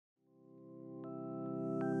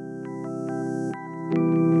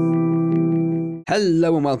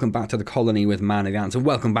Hello and welcome back to the colony with Man of the Antz, and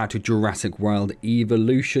welcome back to Jurassic World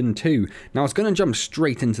Evolution 2. Now I was going to jump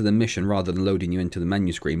straight into the mission rather than loading you into the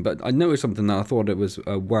menu screen, but I noticed something that I thought it was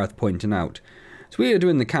worth pointing out. So we are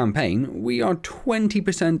doing the campaign. We are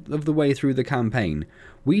 20% of the way through the campaign.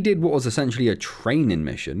 We did what was essentially a training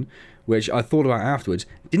mission, which I thought about afterwards,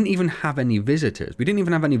 didn't even have any visitors. We didn't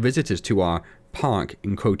even have any visitors to our park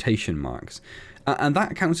in quotation marks. And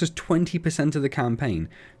that counts as 20% of the campaign.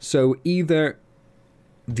 So either...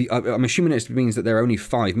 I'm assuming it means that there are only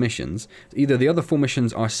 5 missions. Either the other 4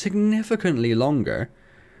 missions are significantly longer,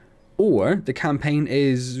 or the campaign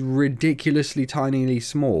is ridiculously tinily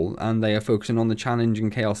small, and they are focusing on the challenge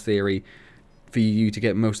and chaos theory for you to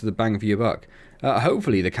get most of the bang for your buck.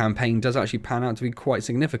 Hopefully the campaign does actually pan out to be quite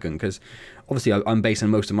significant, because obviously I'm basing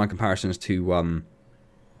most of my comparisons to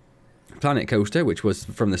Planet Coaster, which was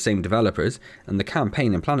from the same developers, and the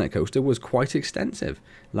campaign in Planet Coaster was quite extensive,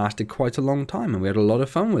 lasted quite a long time, and we had a lot of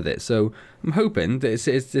fun with it. So I'm hoping that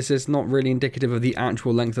this is not really indicative of the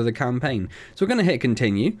actual length of the campaign. So we're going to hit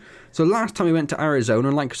continue. So last time we went to Arizona,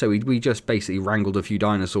 and like I said, we just basically wrangled a few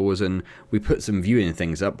dinosaurs and we put some viewing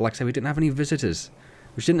things up. Like I said, we didn't have any visitors,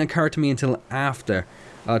 which didn't occur to me until after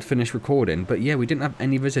I'd finished recording. But yeah, we didn't have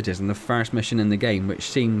any visitors in the first mission in the game, which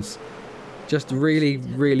seems just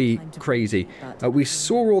really crazy. We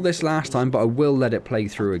saw all this last time, but I will let it play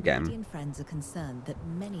through again. Indian friends are concerned that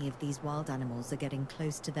many of these wild animals are getting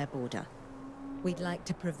close to their border. We'd like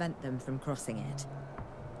to prevent them from crossing it.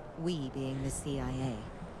 We being the CIA.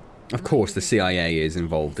 Of course, the CIA is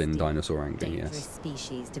involved in dinosaur wrangling, yes.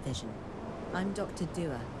 Species Division. I'm Dr.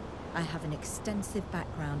 Dua. I have an extensive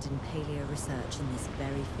background in paleo research in this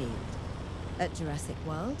very field. At Jurassic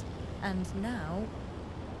World, and now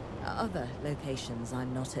other locations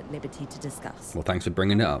I'm not at liberty to discuss. Well, thanks for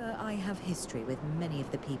bringing it up. I have history with many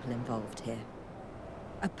of the people involved here.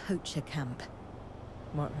 A poacher camp.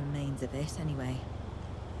 What remains of it, anyway.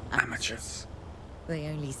 Amateurs. They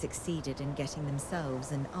only succeeded in getting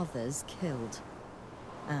themselves and others killed,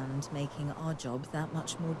 and making our job that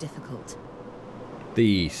much more difficult.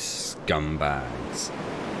 These scumbags.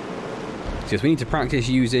 Because we need to practice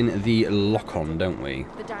using the lock-on, don't we?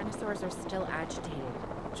 The dinosaurs are still agitated.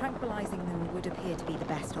 Tranquilizing them would appear to be the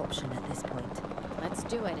best option at this point. Let's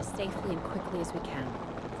do it as safely and quickly as we can.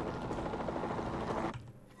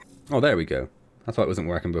 Oh, there we go. That's why it wasn't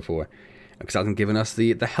working before. Because it hasn't given us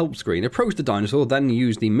the help screen. Approach the dinosaur, then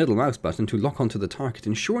use the middle mouse button to lock onto the target,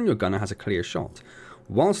 ensuring your gunner has a clear shot.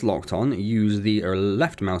 Whilst locked on, use the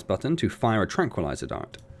left mouse button to fire a tranquilizer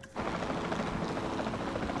dart.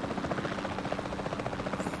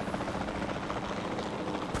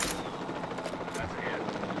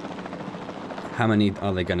 How many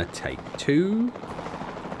are they going to take? 2?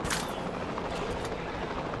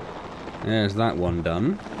 There's that one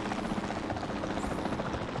done.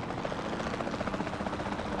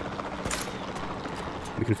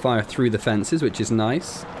 We can fire through the fences, which is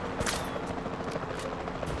nice.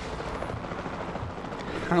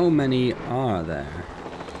 How many are there?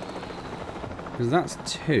 Because that's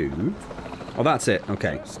 2. Oh, that's it.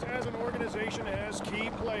 Okay. Just as an organization has key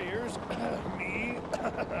players, me.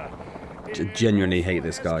 Genuinely hate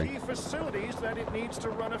this guy. Key facilities that it needs to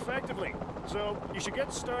run effectively. So you should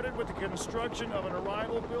get started with the construction of an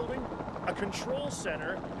arrival building, a control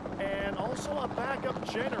center, and also a backup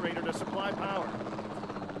generator to supply power.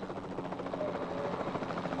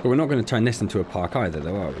 But we're not going to turn this into a park either,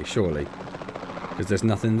 though, are we? Surely. Because there's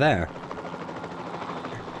nothing there.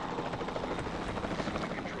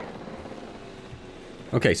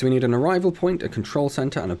 Okay, so we need an arrival point, a control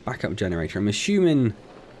center, and a backup generator. I'm assuming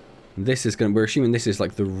this is we're assuming this is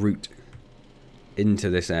like the route into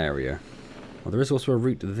this area. Well, there is also a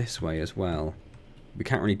route this way as well. We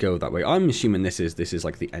can't really go that way. I'm assuming this is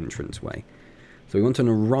like the entrance way. So we want an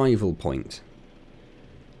arrival point.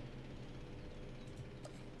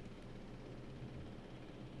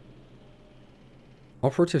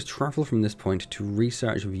 Operatives travel from this point to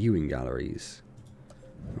research viewing galleries.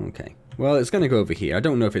 Okay. Well, it's going to go over here. I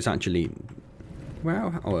don't know if it's actually...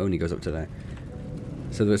 Well, oh, it only goes up to there.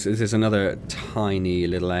 So this is another tiny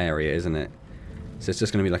little area, isn't it? So it's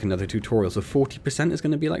just going to be like another tutorial. So 40% is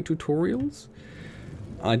going to be like tutorials?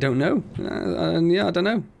 I don't know. Yeah, I don't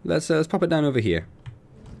know. Let's pop it down over here.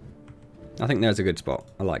 I think there's a good spot.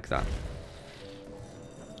 I like that.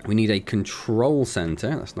 We need a control center.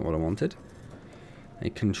 That's not what I wanted. A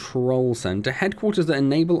control center. Headquarters that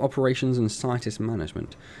enable operations and scientist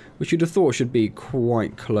management. Which you'd have thought should be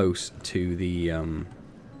quite close to the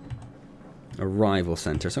arrival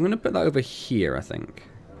center. So I'm going to put that over here, I think.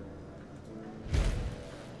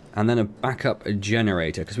 And then a backup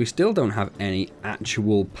generator, because we still don't have any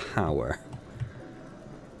actual power.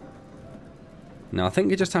 Now, I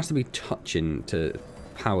think it just has to be touching to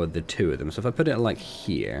power the two of them. So if I put it like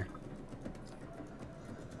here,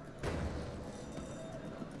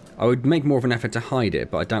 I would make more of an effort to hide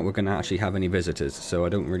it, but I doubt we're going to actually have any visitors, so I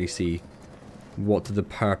don't really see what the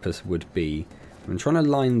purpose would be. I'm trying to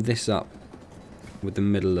line this up with the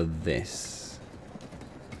middle of this,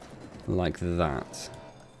 like that.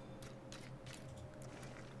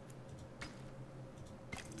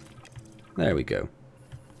 There we go.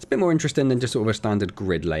 It's a bit more interesting than just sort of a standard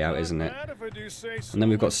grid layout, isn't it? And then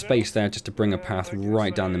we've got space there just to bring a path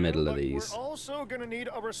right down the middle of these. We're also going to need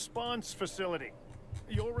a response facility.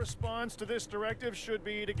 Your response to this directive should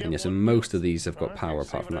be to get. And yes, and most of these have got power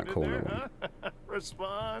apart from that corner one.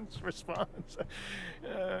 Response.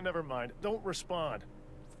 Never mind. Don't respond.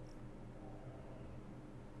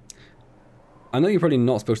 I know you're probably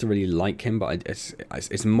not supposed to really like him, but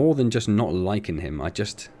it's more than just not liking him. I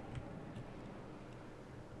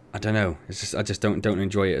don't know. It's just I just don't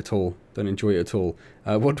enjoy it at all. Don't enjoy it at all.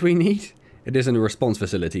 What do we need? It is in a response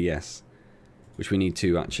facility, yes, which we need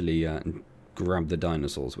to actually grab the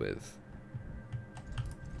dinosaurs with.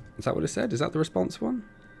 Is that what it said? Is that the response one?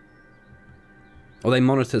 Oh, they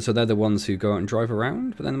monitor, so they're the ones who go out and drive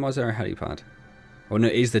around. But then why is there a helipad? Oh no,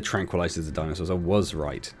 it is the tranquilizers the dinosaurs. I was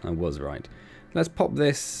right. I was right. Let's pop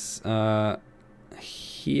this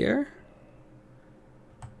here.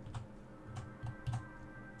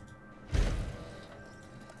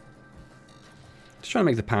 Just trying to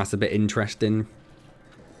make the pass a bit interesting.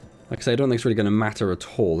 Like I say, I don't think it's really going to matter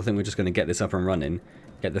at all. I think we're just going to get this up and running.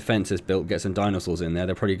 Get the fences built, get some dinosaurs in there.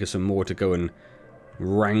 There'll probably get some more to go and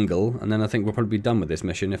wrangle. And then I think we'll probably be done with this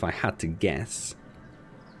mission if I had to guess.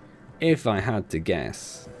 If I had to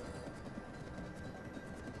guess.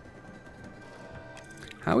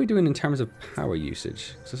 How are we doing in terms of power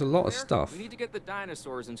usage? Because there's a lot of stuff. We need to get the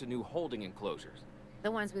dinosaurs into new holding enclosures.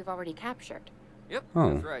 The ones we've already captured. Yep,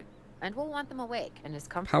 Oh. that's right. And we'll want them awake and as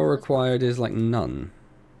comfortable Power as required is like none.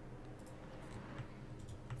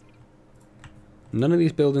 None of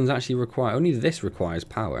these buildings actually require... Only this requires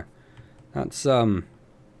power. That's,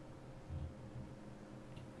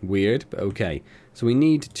 weird, but okay. So we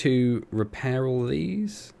need to repair all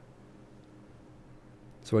these.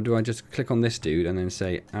 So do I just click on this dude and then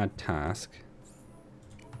say add task?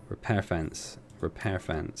 Repair fence. Repair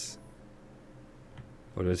fence.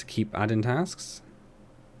 Or do I just keep adding tasks?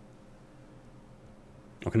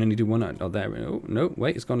 I can only do one. Oh, there. Oh, no,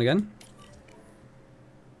 wait, it's gone again.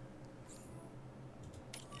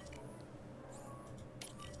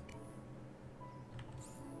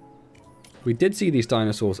 We did see these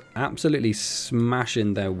dinosaurs absolutely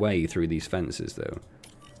smashing their way through these fences, though.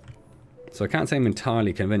 So I can't say I'm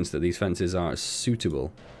entirely convinced that these fences are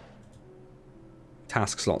suitable.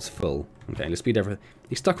 Task slots full. Okay, let's speed everything.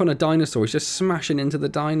 He's stuck on a dinosaur. He's just smashing into the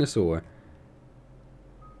dinosaur.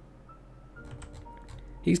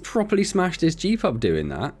 He's properly smashed his Jeep up doing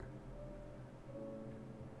that.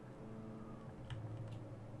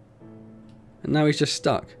 And now he's just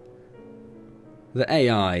stuck. The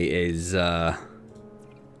AI is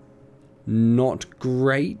not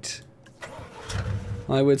great,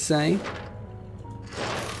 I would say.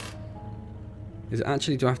 Is it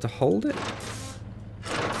actually, do I have to hold it?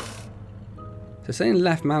 So saying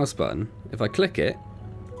left mouse button, if I click it,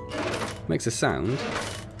 makes a sound.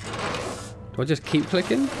 Do I just keep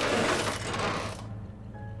clicking?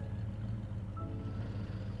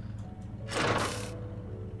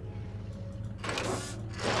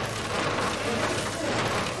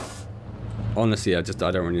 Honestly, I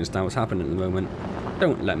don't really understand what's happening at the moment.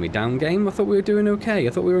 Don't let me down, game. I thought we were doing okay. I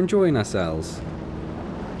thought we were enjoying ourselves.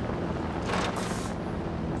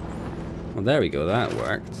 Well, there we go. That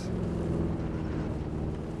worked.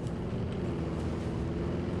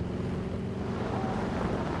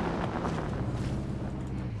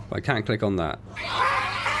 But I can't click on that.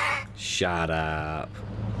 Shut up.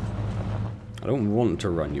 I don't want to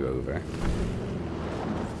run you over.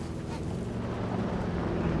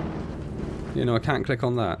 You know, I can't click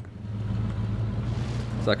on that.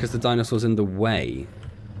 Is that because the dinosaur's in the way?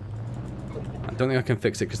 I don't think I can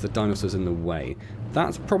fix it because the dinosaur's in the way.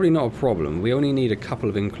 That's probably not a problem. We only need a couple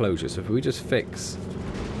of enclosures. So if we just fix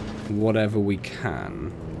whatever we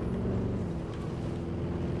can.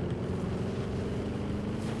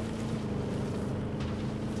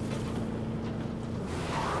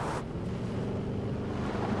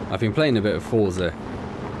 I've been playing a bit of Forza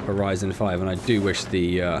Horizon 5, and I do wish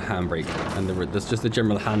the handbrake and there's just the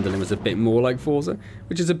general handling was a bit more like Forza,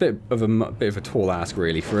 which is a bit of a tall ask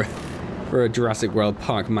really for a Jurassic World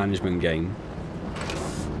park management game.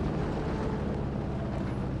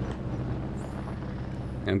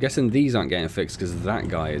 I'm guessing these aren't getting fixed because that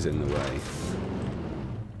guy is in the way.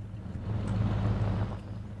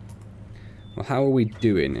 Well, how are we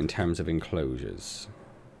doing in terms of enclosures?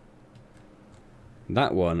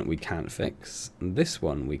 That one we can't fix. This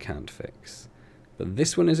one we can't fix. But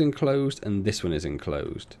this one is enclosed and this one is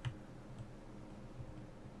enclosed.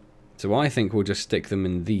 So I think we'll just stick them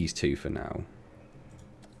in these two for now.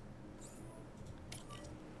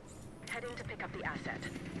 Heading to pick up the asset.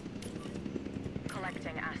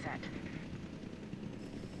 Collecting asset.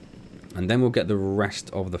 And then we'll get the rest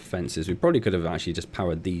of the fences. We probably could have actually just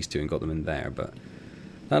powered these two and got them in there, but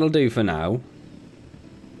that'll do for now.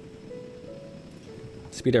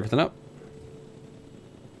 Speed everything up.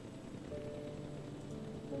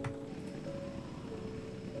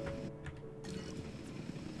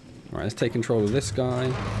 Right, let's take control of this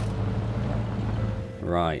guy.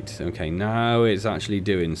 Right, okay, now it's actually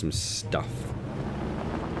doing some stuff.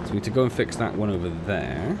 So we need to go and fix that one over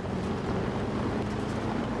there.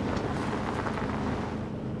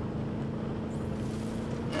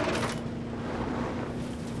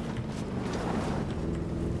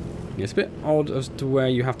 It's a bit odd as to where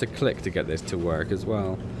you have to click to get this to work as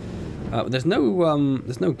well. There's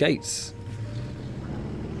no gates.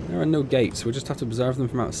 There are no gates. We'll just have to observe them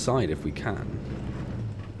from outside if we can.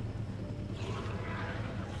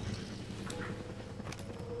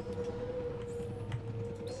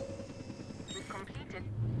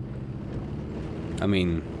 I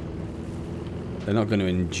mean, they're not going to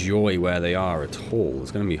enjoy where they are at all. It's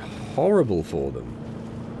going to be horrible for them.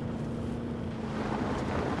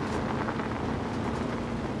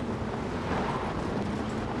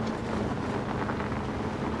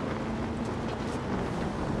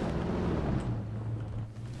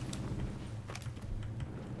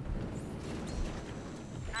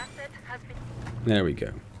 There we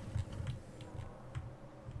go.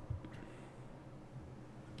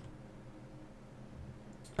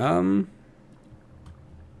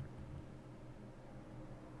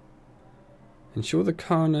 Ensure the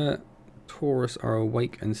Carnotaurus are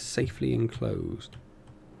awake and safely enclosed.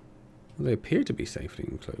 Well, they appear to be safely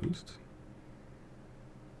enclosed.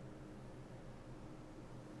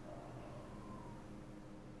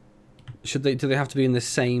 Do they have to be in the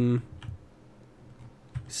same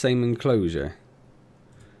enclosure?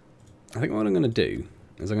 I think what I'm going to do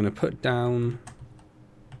is I'm going to put down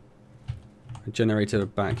a generator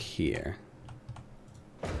back here.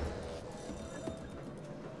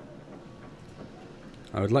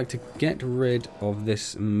 I would like to get rid of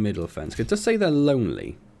this middle fence. It does say they're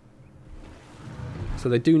lonely. So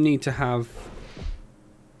they do need to have,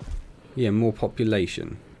 yeah, more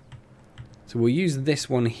population. So we'll use this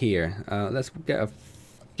one here. Let's get a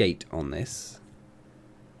gate on this.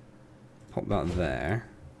 Pop that there.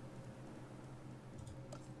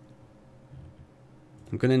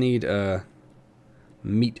 I'm going to need a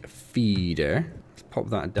meat feeder. Let's pop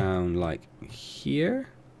that down like here.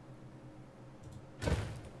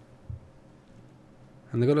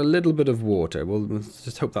 And they've got a little bit of water. We'll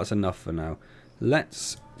just hope that's enough for now.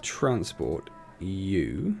 Let's transport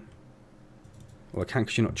you. Well, I can't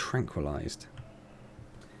because you're not tranquilized.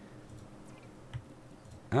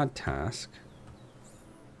 Add task.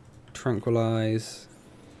 Tranquilize.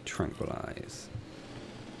 Tranquilize.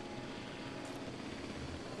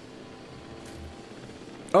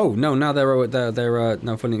 Oh no! Now they're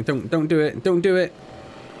no funny. Don't do it! Don't do it!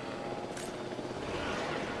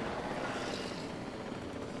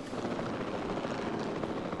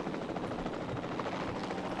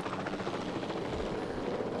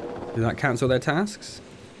 Did that cancel their tasks?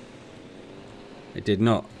 It did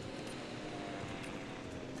not.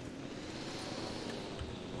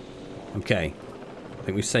 Okay. I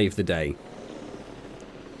think we've saved the day.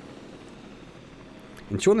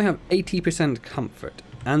 Ensure they have 80% comfort.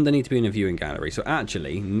 And they need to be in a viewing gallery. So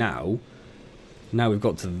actually, now we've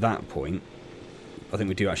got to that point, I think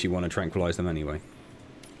we do actually want to tranquilize them anyway.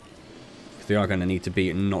 Because they are going to need to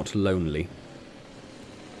be not lonely.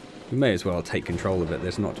 We may as well take control of it.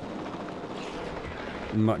 There's not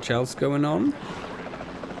much else going on.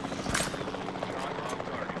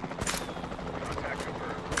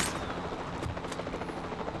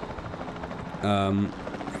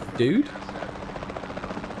 Dude?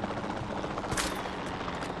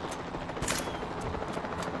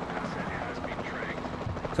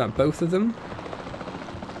 Is that both of them?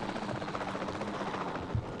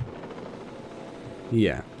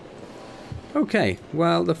 Yeah. Okay,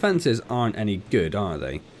 well, the fences aren't any good, are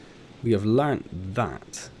they? We have learnt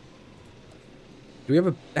that. Do we have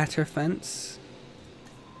a better fence?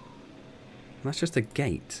 That's just a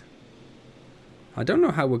gate. I don't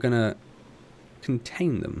know how we're going to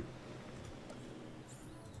contain them.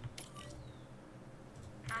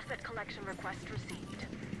 Asset collection request received.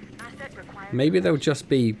 Asset required. Maybe they'll just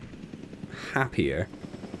be happier.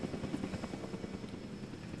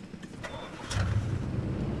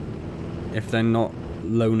 If they're not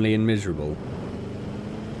lonely and miserable.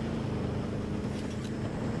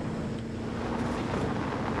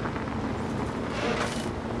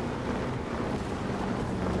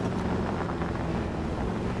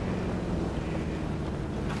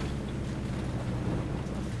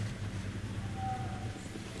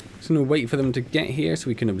 Just gonna wait for them to get here so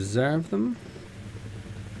we can observe them.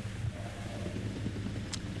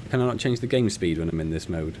 Can I not change the game speed when I'm in this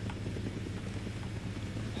mode?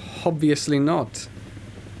 Obviously not.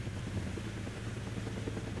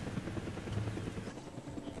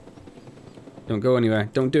 Don't go anywhere.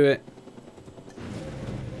 Don't do it.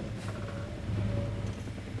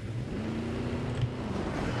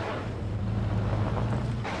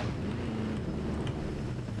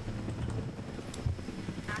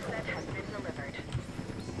 Asset has been delivered.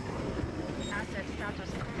 Asset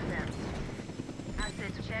status confirmed.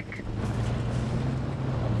 Asset check.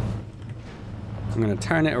 I'm going to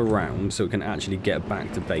turn it around so it can actually get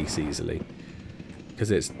back to base easily.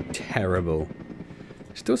 Because it's terrible.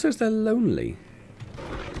 Still says they're lonely.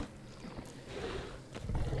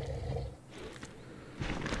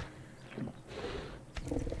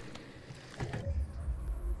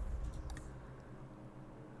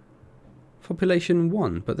 Population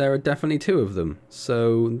 1, but there are definitely 2 of them.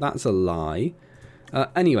 So that's a lie.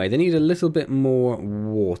 Anyway, they need a little bit more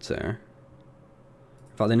water.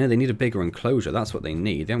 In fact, they know they need a bigger enclosure. That's what they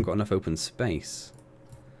need. They haven't got enough open space.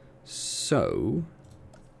 So...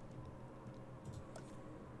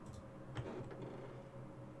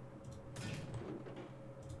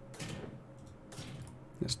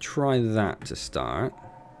 let's try that to start.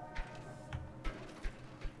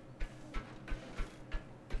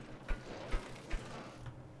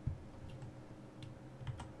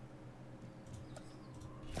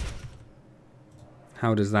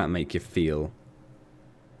 How does that make you feel?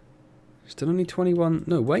 Still only 21...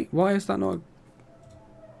 no, wait, why is that not...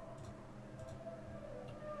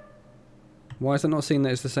 why is that not seeing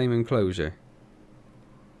that it's the same enclosure?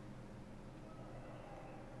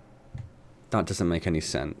 That doesn't make any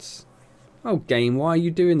sense. Oh, game, why are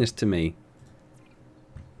you doing this to me?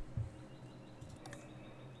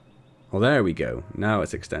 Well, there we go. Now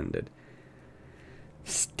it's extended.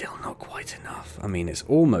 Still not quite enough. I mean, it's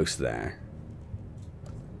almost there.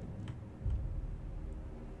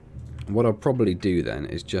 What I'll probably do then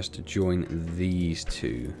is just join these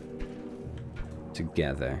two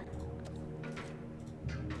together.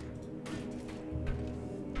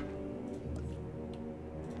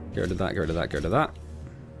 Get rid of that, get rid of that, get rid of that.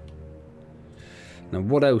 Now,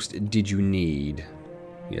 what else did you need?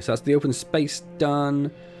 Yes, that's the open space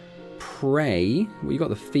done. Prey. Well, you got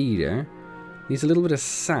the feeder. Needs a little bit of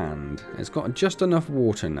sand. It's got just enough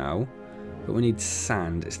water now. But we need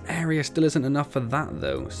sand. This area still isn't enough for that,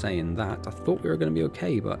 though. Saying that, I thought we were going to be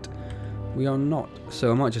okay, but we are not.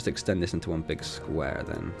 So I might just extend this into one big square,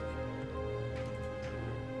 then.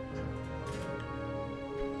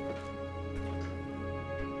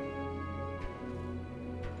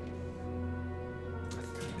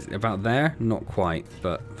 About there? Not quite,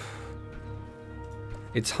 but...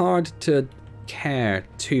 it's hard to care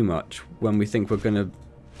too much when we think we're going to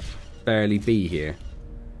barely be here.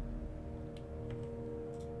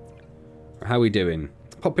 How are we doing?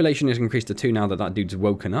 Population has increased to 2 now that that dude's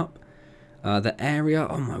woken up. The area,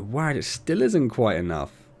 oh my word, it still isn't quite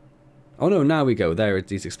enough. Oh no, now we go. There,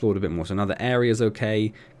 he's explored a bit more. So now the area's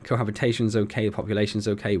okay, cohabitation's okay, the population's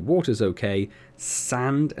okay, water's okay,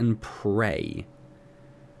 sand and prey.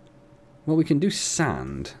 Well, we can do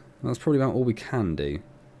sand. That's probably about all we can do.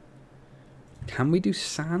 Can we do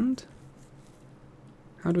sand?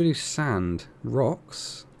 How do we do sand?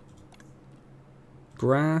 Rocks?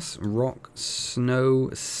 Grass, rock,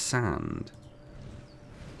 snow, sand.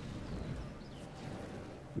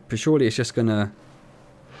 But surely it's just gonna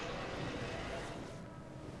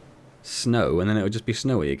snow and then it would just be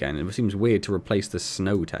snowy again. It seems weird to replace the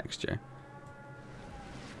snow texture,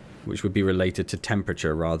 which would be related to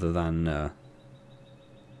temperature rather than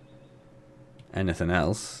anything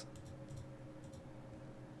else.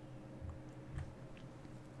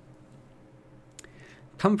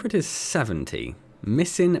 Comfort is 70.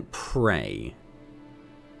 Missing prey.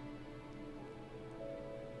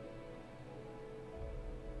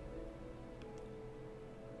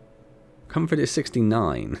 Comfort is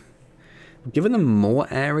 69. Giving them more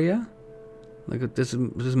area? Like, there's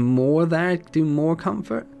more there to do more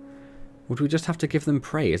comfort? Or do we just have to give them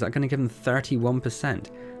prey? Is that going to give them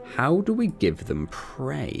 31%? How do we give them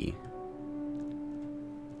prey?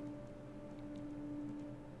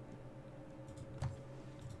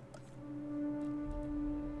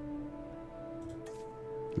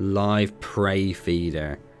 Live prey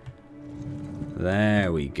feeder.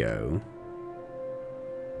 There we go.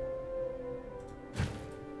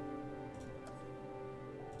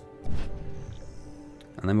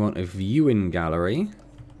 And then we want a viewing gallery,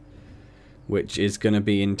 which is going to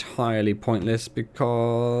be entirely pointless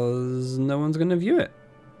because no one's going to view it.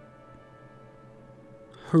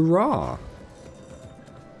 Hurrah!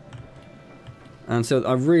 And so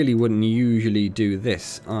I really wouldn't usually do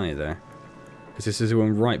this either, because this is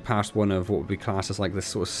going right past one of what would be classed as like the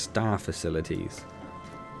sort of staff facilities.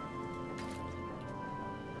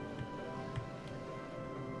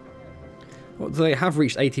 Well, they have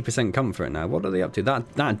reached 80% comfort now. What are they up to?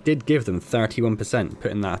 That did give them 31%.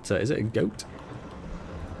 Putting that, is it a goat?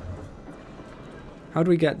 How do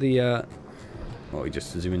we get the? Oh, we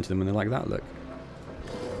just zoom into them when they're like that. Look.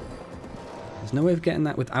 There's no way of getting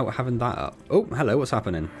that without having that up. Oh, hello. What's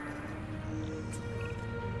happening?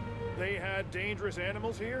 They had dangerous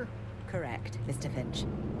animals here? Correct, Mr. Finch.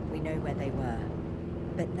 We know where they were.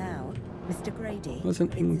 But now, Mr. Grady,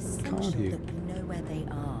 Wasn't in it's essential Cardew. that we know where they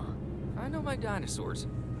are. I know my dinosaurs.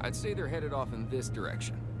 I'd say they're headed off in this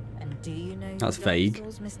direction. And do you know That's your vague.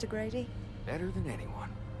 dinosaurs, Mr. Grady? Better than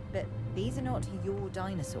anyone. But these are not your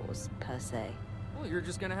dinosaurs, per se. Well, you're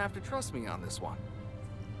just gonna have to trust me on this one.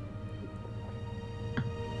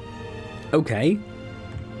 Okay.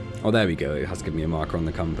 Oh, there we go. It has given me a marker on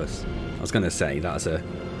the compass. I was going to say that's a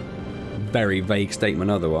very vague statement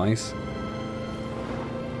otherwise.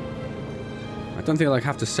 I don't think I'll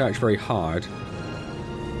have to search very hard.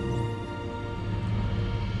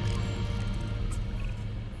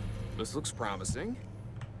 This looks promising.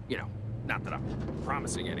 You know, not that I'm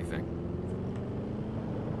promising anything.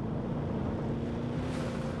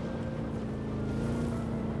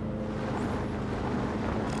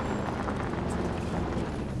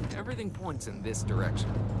 Everything points in this direction.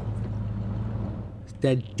 Is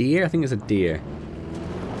that a deer? I think it's a deer.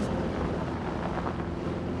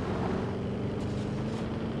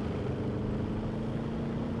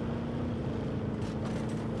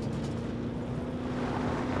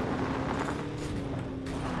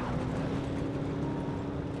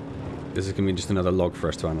 This is going to be just another log for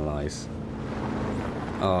us to analyse.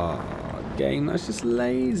 Oh, game, that's just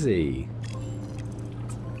lazy.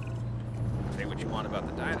 Say what you want about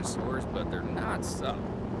the dinosaurs, but they're not subtle.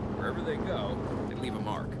 Wherever they go, they leave a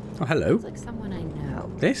mark. Oh, hello. It's like someone I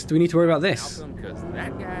know. This? Do we need to worry about this? Malcolm, because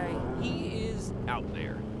that guy, he is out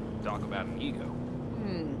there. Talk about an ego.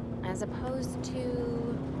 As opposed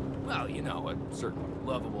to... Well, you know, a certain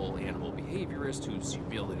lovable animal behaviorist whose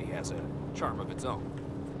humility has a charm of its own.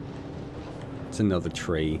 It's another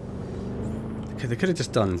tree. They could have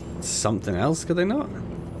just done something else, could they not?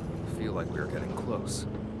 I feel like we're getting close.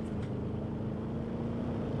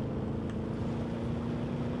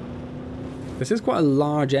 This is quite a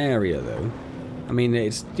large area, though. I mean,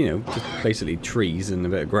 it's, you know, just basically trees and a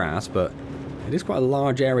bit of grass, but it is quite a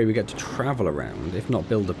large area we get to travel around, if not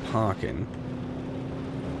build a park in.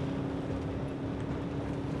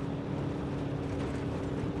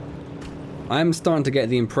 I'm starting to get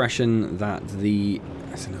the impression that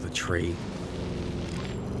that's another tree.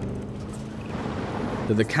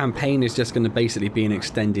 That the campaign is just going to basically be an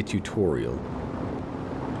extended tutorial.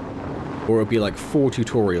 Or it'll be like 4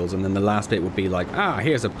 tutorials, and then the last bit would be like, ah,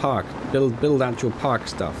 here's a park. Build actual park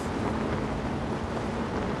stuff.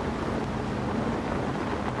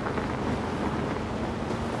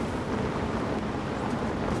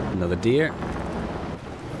 Another deer.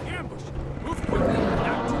 Ambush! Move quickly!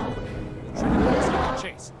 Now do it!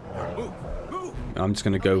 Chase! Move! Move! I'm just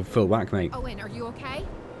going to go full whack, mate. Owen, are you okay?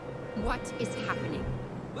 What is happening?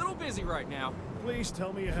 Little busy right now. Please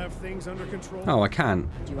tell me you have things under control. Oh, I can't.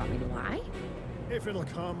 Do you want me to lie? If it'll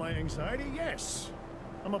calm my anxiety, yes.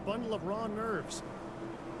 I'm a bundle of raw nerves.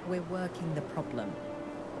 We're working the problem.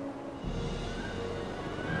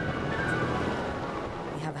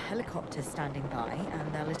 We have a helicopter standing by,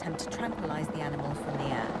 and they'll attempt to tranquilize the animal from the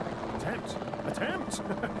air. Attempt!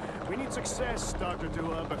 We need success, Dr.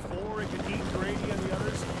 Dua, before it can eat Grady and the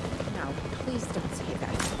others. No, please don't say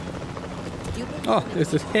that. You Oh,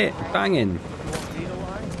 it's a hit. Banging.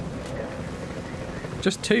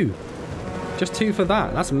 Just 2. Just 2 for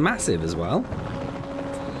that. That's massive as well.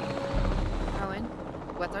 Owen,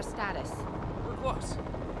 what's our status? We're close.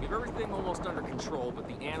 We have everything almost under control, but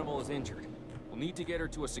the animal is injured. We'll need to get her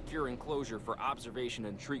to a secure enclosure for observation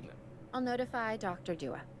and treatment. I'll notify Dr.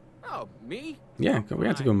 Dua. Oh, me? Yeah, we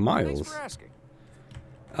had to go Thanks miles. for asking.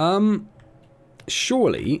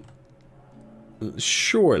 Surely,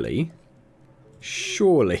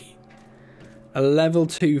 a level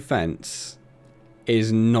 2 fence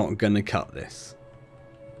is not going to cut this.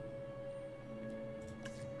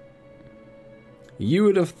 You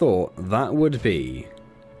would have thought that would be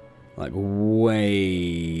like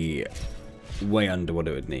way under what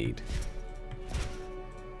it would need.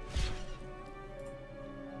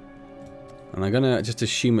 And I'm gonna just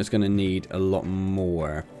assume it's gonna need a lot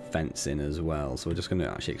more fencing as well. So we're just gonna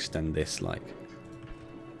actually extend this like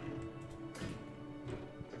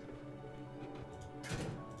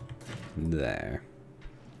there.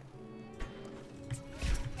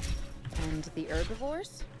 And the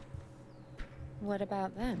herbivores? What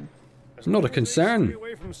about them? As Not a long as they concern. stay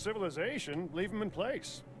away from civilization, leave them in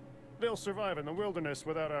place. They'll survive in the wilderness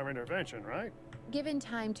without our intervention, right? Given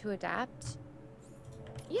time to adapt?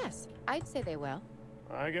 Yes, I'd say they will.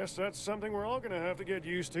 I guess that's something we're all gonna have to get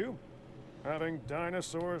used to. Having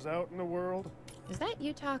dinosaurs out in the world. Is that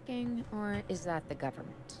you talking, or is that the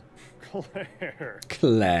government? Claire. I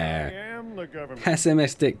Claire. am the government.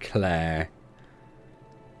 Pessimistic Claire.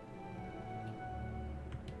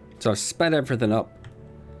 So I've sped everything up.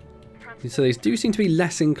 So they do seem to be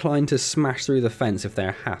less inclined to smash through the fence if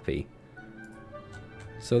they're happy.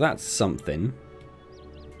 So that's something.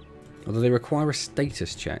 Although they require a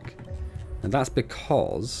status check. And that's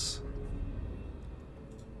because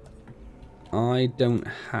I don't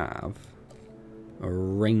have a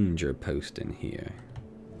ranger post in here.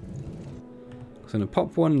 So I'm going to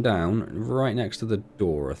pop one down right next to the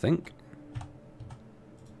door, I think.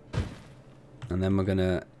 And then we're going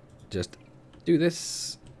to just do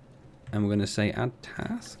this. And we're going to say add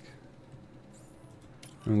task.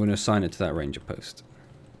 And we're going to assign it to that ranger post.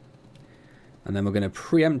 And then we're going to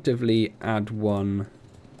preemptively add one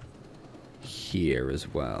here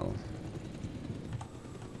as well.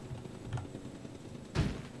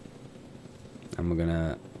 And we're going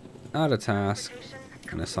to add a task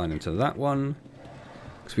and assign him to that one.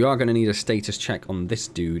 Because we are going to need a status check on this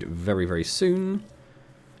dude very, very soon.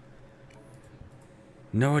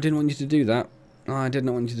 No, I didn't want you to do that. Oh, I did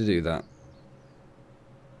not want you to do that.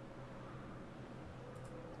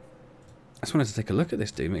 I just wanted to take a look at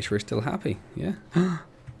this dude, make sure he's still happy. Yeah. Don't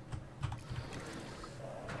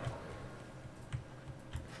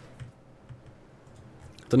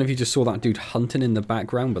know if you just saw that dude hunting in the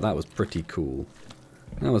background, but that was pretty cool.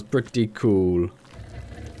 That was pretty cool.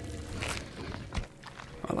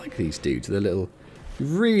 I like these dudes. They're little,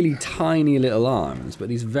 really tiny little arms, but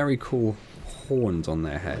these very cool horns on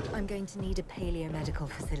their head. I'm going to need a paleomedical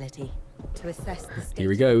facility to assess the state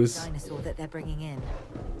Here he of goes. the dinosaur that they're bringing in.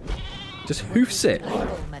 Just hoofs it. A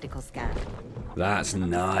full medical scan. That's What's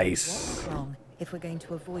nice. wrong if we're going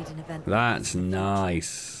to avoid an event? That's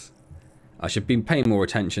nice. I should be paying more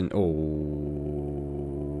attention. Oh,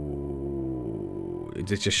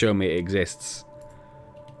 it's just show me it exists.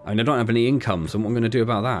 I mean, I don't have any income, so what am I going to do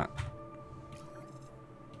about that?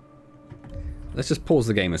 Let's just pause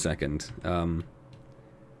the game a second.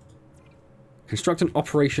 Construct an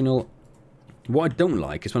operational... What I don't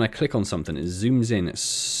like is when I click on something, it zooms in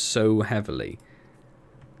so heavily.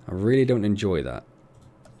 I really don't enjoy that.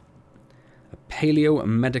 A paleo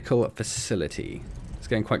medical facility. It's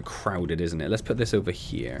getting quite crowded, isn't it? Let's put this over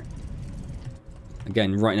here.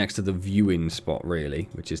 Again, right next to the viewing spot, really,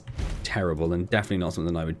 which is terrible and definitely not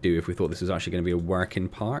something I would do if we thought this was actually going to be a working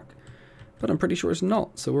park. But I'm pretty sure it's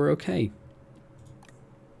not, so we're okay.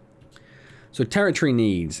 So territory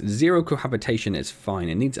needs 0 cohabitation is fine.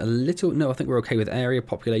 It needs a little... No, I think we're okay with area.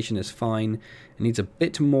 Population is fine. It needs a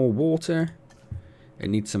bit more water. It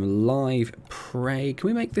needs some live prey. Can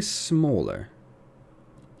we make this smaller?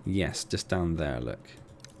 Yes, just down there, look.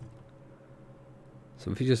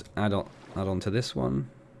 So if you just add on to this one.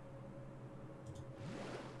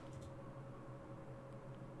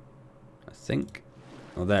 I think.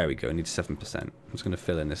 Oh, there we go. It needs 7%. I'm just going to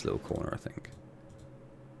fill in this little corner, I think.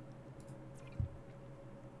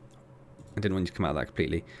 I didn't want you to come out of that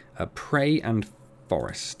completely. Prey and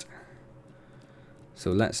forest.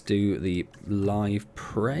 So let's do the live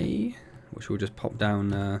prey, which we'll just pop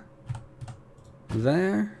down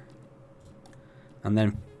there. And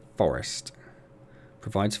then forest.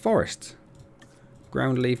 Provides forest.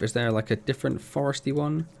 Ground leaf, is there like a different foresty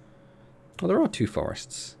one? Oh, there are 2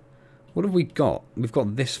 forests. What have we got? We've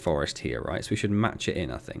got this forest here, right? So we should match it in,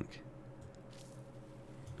 I think.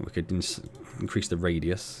 We could increase the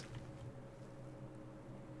radius.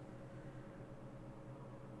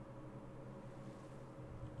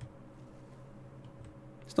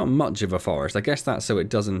 It's not much of a forest. I guess that's so it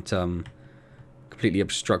doesn't completely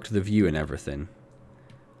obstruct the view and everything.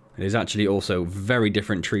 It is actually also very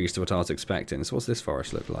different trees to what I was expecting. So what's this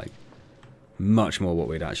forest look like? Much more what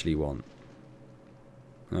we'd actually want.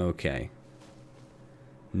 Okay.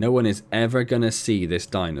 No one is ever going to see this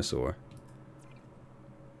dinosaur.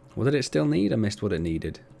 What did it still need? I missed what it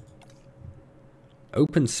needed.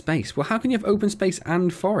 Open space. Well, how can you have open space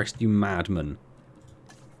and forest, you madman?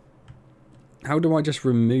 How do I just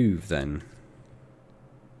remove then?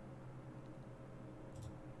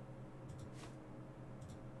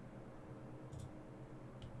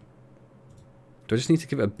 Do I just need to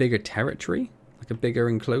give it a bigger territory? Like a bigger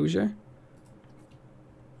enclosure?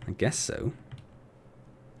 I guess so.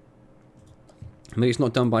 Maybe it's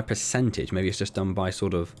not done by percentage. Maybe it's just done by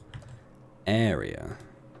sort of area.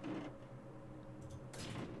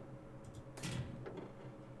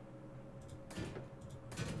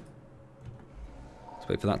 Let's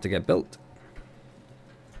wait for that to get built.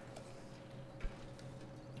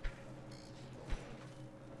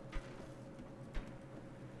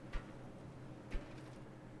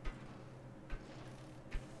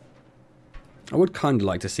 I would kind of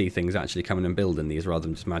like to see things actually coming and building these rather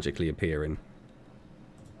than just magically appearing.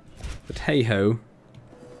 But hey ho.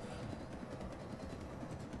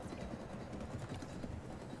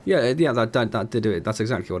 Yeah, that did it. That's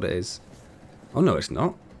exactly what it is. Oh no, it's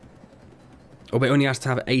not. Oh, but it only has to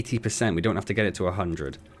have 80%. We don't have to get it to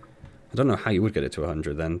 100. I don't know how you would get it to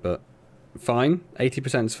 100 then, but fine.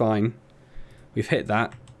 80% is fine. We've hit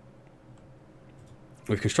that.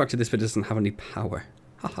 We've constructed this, but it doesn't have any power.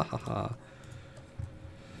 Ha ha ha ha.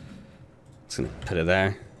 Just gonna put it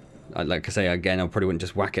there. Like I say again, I probably wouldn't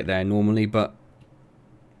just whack it there normally, but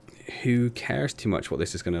who cares too much what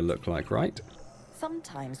this is going to look like, right?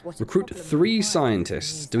 Sometimes what Recruit 3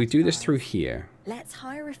 scientists. Do we do this through here? Let's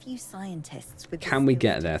hire a few scientists with Can we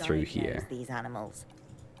get there through here? These animals.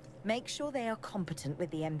 Make sure they are competent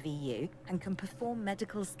with the MVU and can perform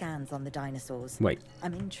medical scans on the dinosaurs. Wait.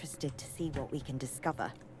 I'm interested to see what we can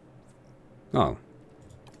discover. Oh.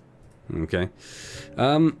 Okay.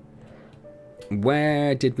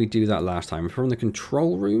 Where did we do that last time? From the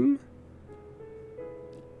control room?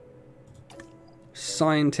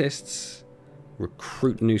 Scientists.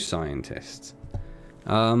 Recruit new scientists.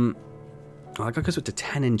 Oh, I got us up to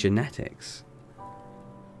 10 in genetics.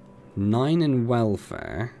 9 in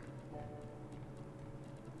welfare.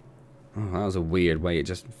 Oh, that was a weird way. It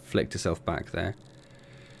just flicked itself back there.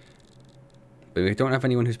 But we don't have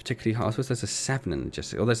anyone who's particularly hard. I suppose there's a 7 in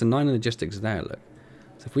logistics. Oh, there's a 9 in logistics there, look.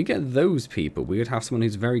 So if we get those people, we would have someone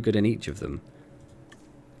who's very good in each of them.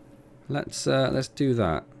 Let's do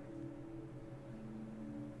that.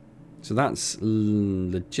 So that's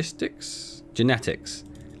logistics, genetics,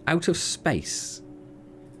 out of space.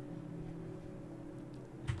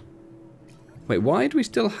 Wait, why do we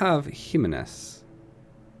still have Jimenez?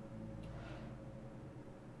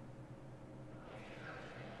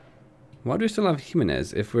 Why do we still have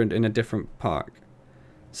Jimenez if we're in a different park?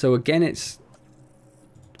 So again,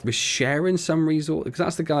 we're sharing some resource, because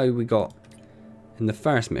that's the guy we got in the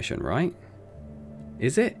first mission, right?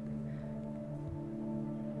 Is it?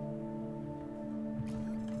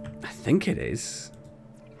 I think it is.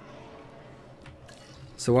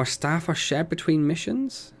 So our staff are shared between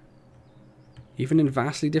missions? Even in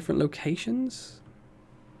vastly different locations?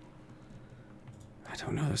 I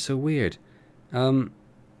don't know, that's so weird. We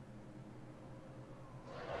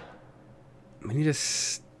need a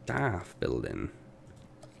staff building.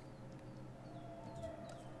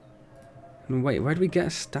 Wait, where do we get a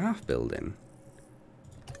staff building?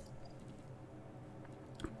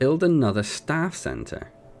 Build another staff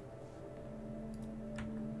center.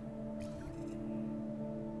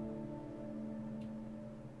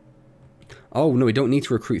 Oh, no, we don't need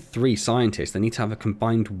to recruit 3 scientists. They need to have a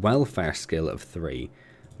combined welfare skill of 3.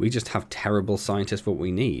 We just have terrible scientists for what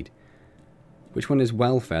we need. Which one is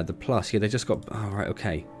welfare? The plus. Yeah, they just got... Oh, right,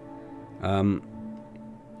 okay.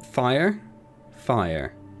 Fire.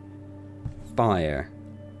 Fire. Fire.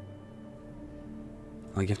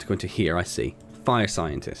 Oh, you have to go into here, I see. Fire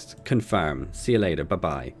scientist. Confirm. See you later.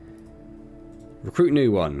 Bye-bye. Recruit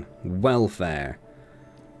new one. Welfare.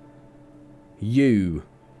 You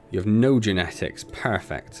have no genetics.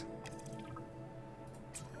 Perfect.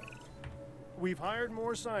 We've hired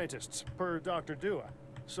more scientists, per Dr. Dua.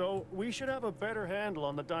 So we should have a better handle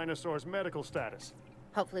on the dinosaur's medical status.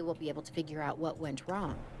 Hopefully we'll be able to figure out what went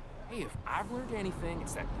wrong. Hey, if I've learned anything,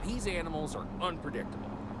 it's that these animals are unpredictable.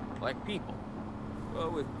 Like people.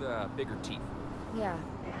 Well, with bigger teeth. Yeah.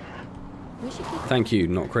 We should keep... Thank you,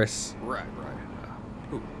 not Chris. Right.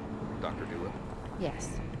 Who? Dr. Dua?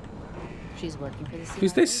 Yes. She's working for the CIA.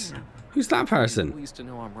 Who's this? Who's that person? Pleased to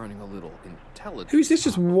know I'm running a little intelligent. Who's this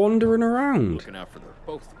just wandering around? Looking out for the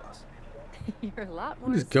both of us. You're a lot more...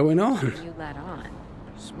 What is going on? than you let on.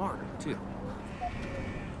 Smarter, too.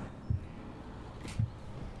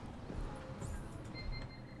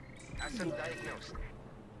 Asset diagnosed.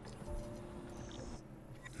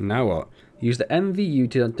 Now what? Use the MVU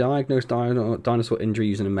to diagnose dinosaur injury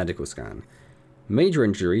using a medical scan. Major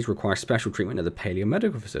injuries require special treatment at the Paleo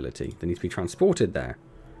Medical Facility. They need to be transported there.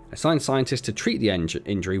 Assign scientists to treat the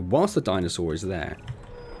injury whilst the dinosaur is there.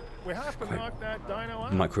 We have to knock that dino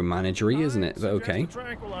out. Micromanagery, isn't it? But okay.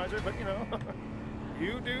 Tranquilizer, but you know,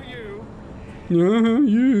 you do you.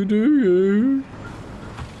 You do you.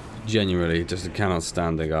 Genuinely, just cannot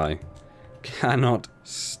stand the guy. Cannot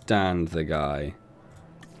stand the guy.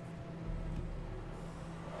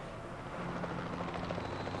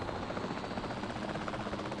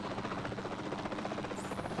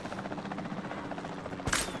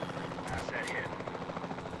 Asset hit.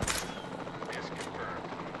 Miss confirmed.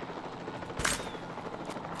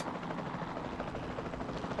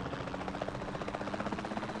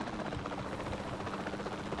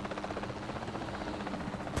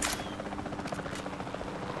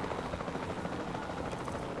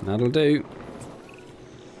 That'll do.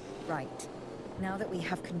 Right. Now that we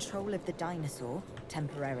have control of the dinosaur,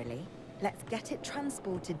 temporarily, let's get it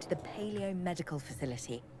transported to the Paleo Medical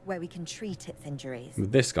Facility, where we can treat its injuries.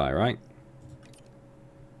 With this guy, right?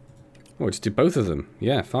 Oh, just do both of them.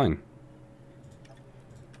 Yeah, fine.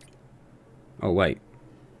 Oh, wait.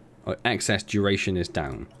 Oh, excess duration is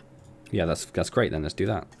down. Yeah, that's great then. Let's do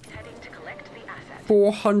that. Heading to collect the asset.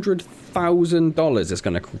 $400,000 is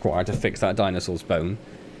going to require to fix that dinosaur's bone.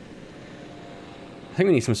 I think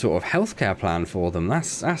we need some sort of healthcare plan for them.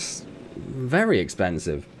 That's very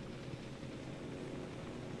expensive.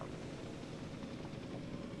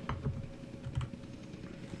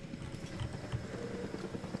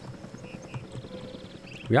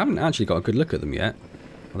 We haven't actually got a good look at them yet.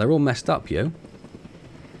 Well, they're all messed up, yo.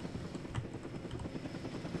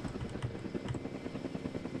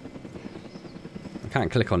 I can't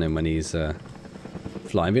click on him when he's flying.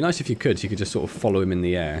 It'd be nice if you could, so you could just sort of follow him in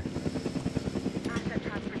the air. Asset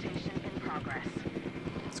transportation in progress.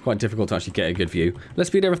 It's quite difficult to actually get a good view. Let's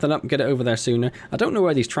speed everything up and get it over there sooner. I don't know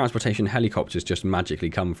where these transportation helicopters just magically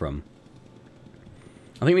come from.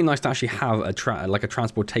 I think it'd be nice to actually have a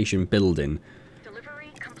transportation building.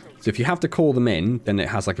 Delivery complete. So if you have to call them in, then it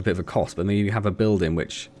has like a bit of a cost. But maybe you have a building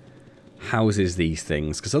which houses these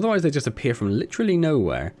things, because otherwise they just appear from literally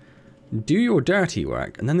nowhere, do your dirty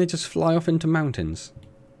work, and then they just fly off into mountains.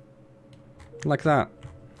 Like that.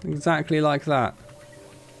 Exactly like that.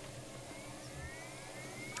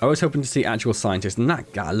 I was hoping to see actual scientists, and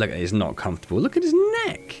that guy, look, is not comfortable. Look at his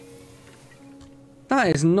neck.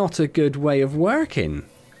 That is not a good way of working.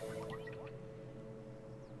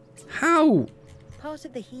 How? Part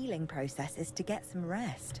of the healing process is to get some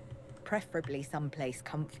rest, preferably someplace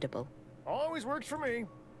comfortable. Always works for me.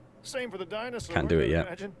 Same for the dinosaur. Can't do it yet.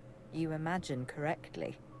 Imagine. You imagine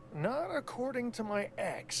correctly. Not according to my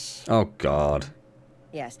ex. Oh, God.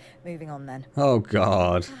 Yes, moving on then. Oh,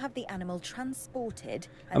 God. To have the animal transported.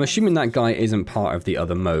 I'm assuming that guy isn't part of the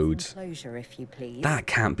other modes. Enclosure, if you please. That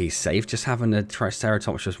can't be safe, just having a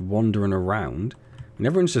Triceratops just wandering around. And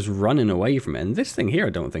everyone's just running away from it. And this thing here I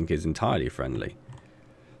don't think is entirely friendly.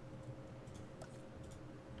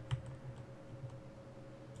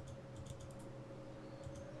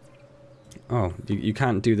 Oh, you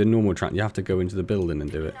can't do the normal track. You have to go into the building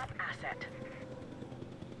and do it. Asset.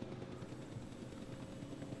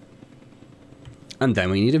 And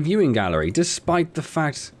then we need a viewing gallery, despite the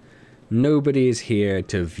fact nobody is here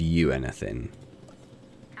to view anything.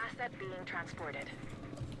 Asset being transported.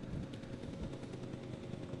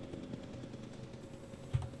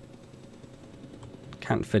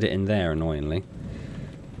 Can't fit it in there, annoyingly.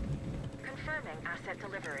 Confirming asset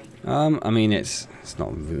delivery. I mean, it's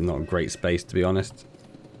not a great space, to be honest.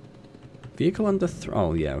 Vehicle under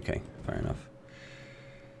oh, yeah, okay. Fair enough.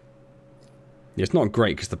 Yeah, it's not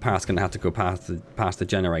great because the path's going to have to go past the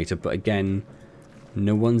generator, but again,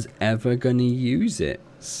 no one's ever going to use it,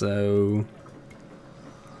 so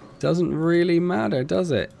doesn't really matter,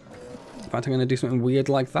 does it? In fact, I'm going to do something weird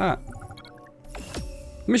like that.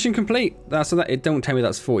 Mission complete. Don't tell me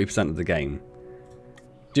that's 40% of the game.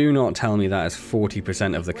 Do not tell me that is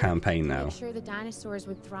 40% of the campaign now. Make sure the dinosaurs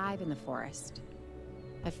would thrive in the forest.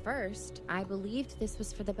 At first, I believed this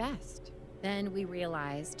was for the best. Then we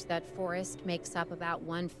realized that forest makes up about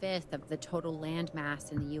 1/5 of the total land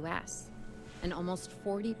mass in the US, and almost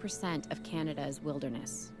 40% of Canada's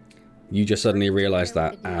wilderness. You just suddenly realized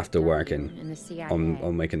that after working And the CIA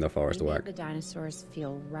on making the forest made work. the dinosaurs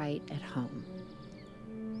feel right at home.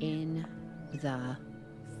 In the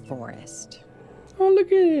forest. Oh,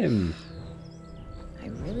 look at him. I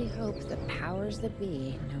really hope the powers that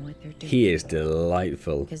be know what they're doing. He is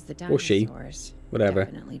delightful. Because the Or she. dinosaurs Whatever.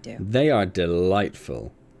 definitely do. They are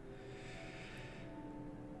delightful.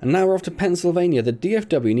 And now we're off to Pennsylvania. The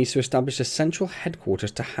DFW needs to establish a central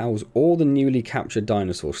headquarters to house all the newly captured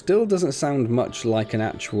dinosaurs. Still doesn't sound much like an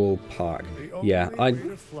actual park. Yeah,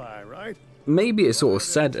 maybe it sort of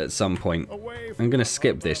said at some point. I'm going to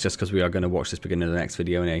skip this just because we are going to watch this beginning of the next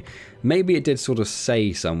video anyway. Maybe it did sort of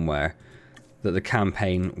say somewhere that the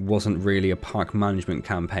campaign wasn't really a park management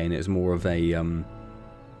campaign. It was more of a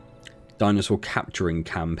dinosaur capturing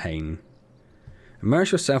campaign.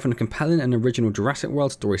 Immerse yourself in a compelling and original Jurassic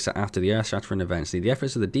World story set after the earth-shattering events. The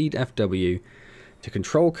efforts of the DFW to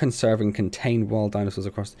control, conserve, and contain wild dinosaurs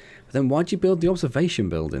across... But then why'd you build the observation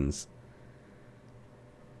buildings?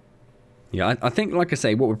 Yeah, I think, like I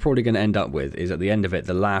say, what we're probably going to end up with is at the end of it,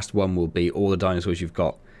 the last one will be all the dinosaurs you've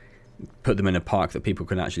got. Put them in a park that people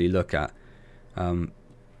can actually look at. So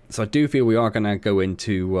I do feel we are going to go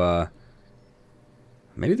into...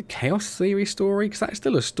 maybe the Chaos Theory story? Because that's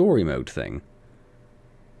still a story mode thing.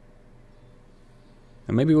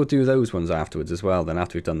 And maybe we'll do those ones afterwards as well, then,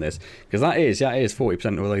 after we've done this. Because that is 40%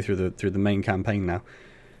 of the way through the main campaign now.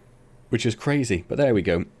 Which is crazy, but there we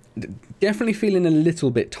go. Definitely feeling a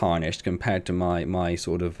little bit tarnished compared to my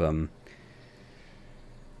sort of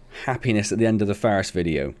happiness at the end of the first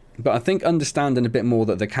video. But I think understanding a bit more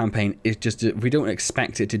that the campaign is just... we don't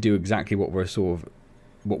expect it to do exactly what we're sort of...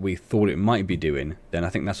 what we thought it might be doing, then I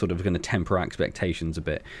think that's sort of going to temper our expectations a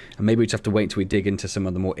bit. And maybe we just have to wait till we dig into some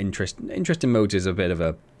of the more interesting modes is a bit of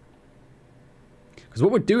a... Because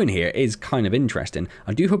what we're doing here is kind of interesting.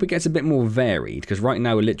 I do hope it gets a bit more varied, because right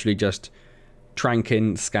now we're literally just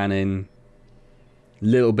tranking, scanning,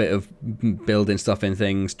 little bit of building stuff in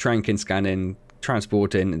things, tranking, scanning,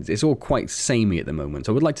 transporting. It's all quite samey at the moment.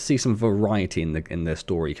 So I would like to see some variety in the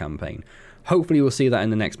story campaign. Hopefully we'll see that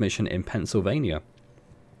in the next mission in Pennsylvania.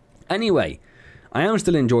 Anyway, I am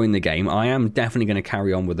still enjoying the game. I am definitely going to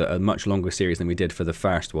carry on with a much longer series than we did for the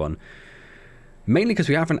first one. Mainly because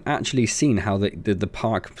we haven't actually seen how the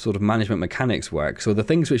park sort of management mechanics work. So the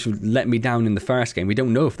things which let me down in the first game, we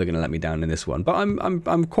don't know if they're going to let me down in this one. But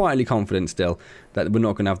I'm quietly confident still that we're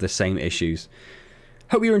not going to have the same issues.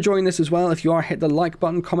 Hope you're enjoying this as well. If you are, hit the like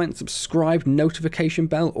button, comment, subscribe, notification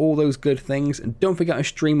bell, all those good things. And don't forget I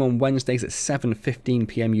stream on Wednesdays at 7:15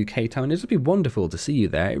 PM UK time. It would be wonderful to see you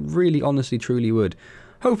there. It really, honestly, truly would.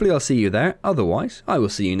 Hopefully I'll see you there. Otherwise, I will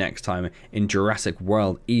see you next time in Jurassic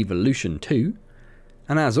World Evolution 2.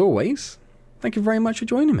 And as always, thank you very much for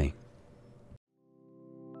joining me.